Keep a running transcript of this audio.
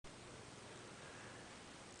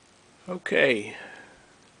Okay,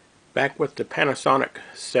 back with the Panasonic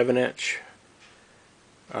 7-inch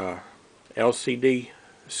LCD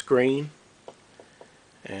screen,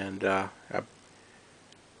 and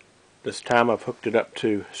this time I've hooked it up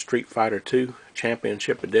to Street Fighter 2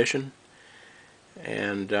 Championship Edition,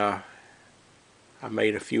 and I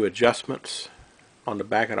made a few adjustments on the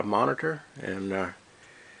back of the monitor, and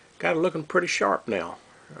got it looking pretty sharp now.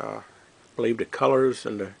 I believe the colors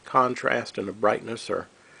and the contrast and the brightness are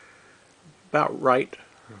about right,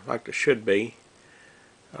 like it should be.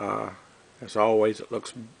 As always, it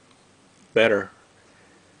looks better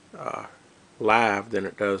live than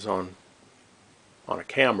it does on a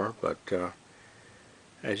camera, but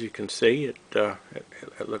as you can see, it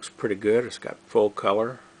looks pretty good. It's got full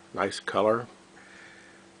color, nice color.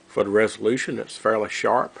 For the resolution, it's fairly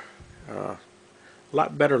sharp. A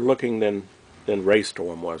lot better looking than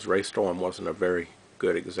Raystorm was. Raystorm wasn't a very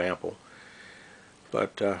good example.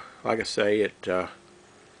 But like I say, it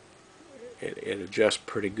adjusts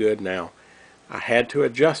pretty good now. I had to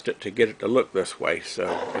adjust it to get it to look this way,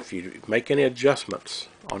 so if you make any adjustments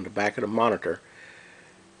on the back of the monitor,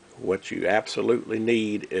 what you absolutely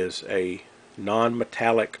need is a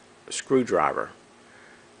non-metallic screwdriver.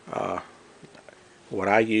 What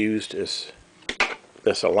I used is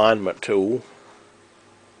this alignment tool,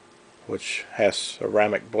 which has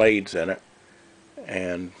ceramic blades in it,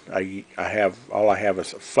 and all I have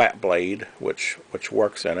is a flat blade which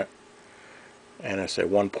works in it, and it's a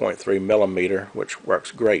 1.3 millimeter, which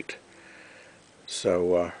works great.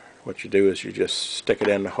 So what you do is you just stick it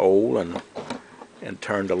in the hole and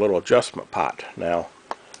turn the little adjustment pot. Now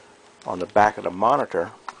on the back of the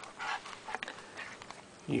monitor,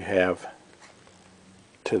 you have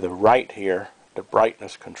to the right here the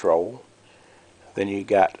brightness control, then you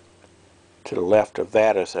got to the left of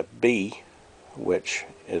that is a B, which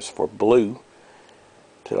is for blue.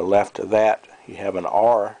 To the left of that you have an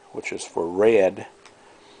R, which is for red.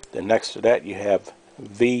 Then next to that you have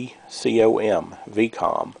VCOM,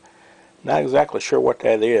 VCOM. Not exactly sure what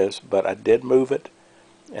that is, but I did move it,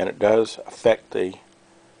 and it does affect the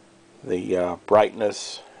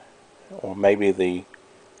brightness, or maybe the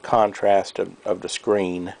contrast of the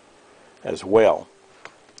screen as well,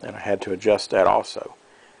 and I had to adjust that also.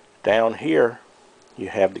 Down here you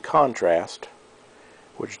have the contrast,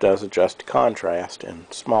 which does adjust the contrast in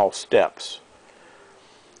small steps.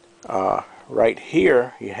 Right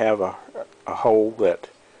here you have a hole that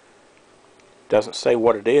doesn't say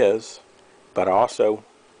what it is, but I also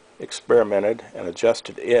experimented and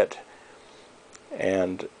adjusted it,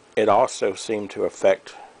 and it also seemed to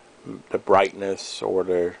affect the brightness, or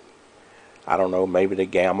the, I don't know, maybe the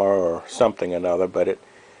gamma or something another, but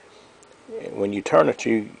when you turn it,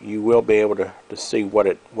 you will be able to see what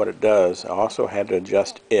it does. I also had to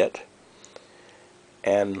adjust it.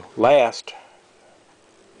 And last,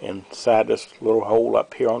 inside this little hole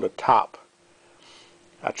up here on the top,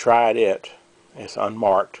 I tried it. It's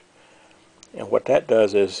unmarked, and what that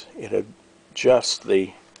does is it adjusts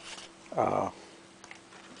the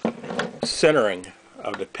centering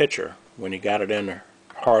of the picture when you got it in a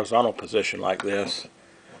horizontal position like this.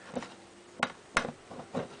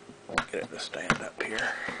 Get it to stand up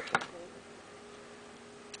here.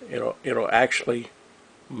 It'll actually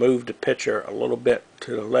move the picture a little bit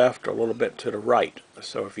to the left or a little bit to the right,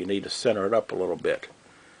 so if you need to center it up a little bit.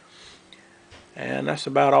 And that's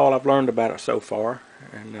about all I've learned about it so far,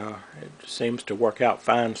 and it seems to work out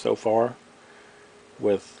fine so far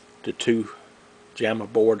with the two JAMMA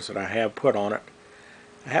boards that I have put on it.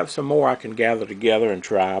 I have some more I can gather together and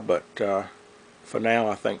try, but for now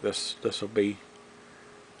I think this will be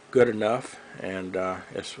good enough, and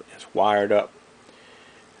it's wired up,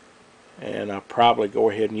 and I'll probably go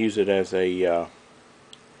ahead and use it as a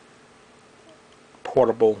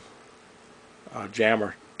portable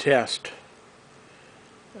jammer test.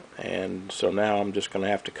 And so now I'm just going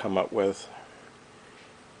to have to come up with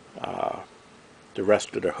the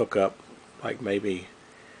rest of the hookup, like maybe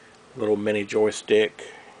a little mini joystick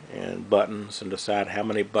and buttons, and decide how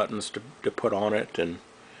many buttons to put on it, and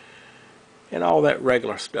all that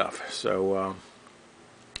regular stuff. So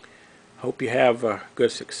hope you have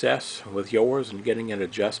good success with yours and getting it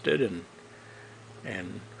adjusted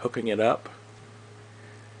and hooking it up,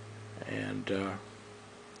 and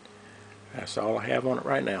that's all I have on it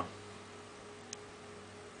right now.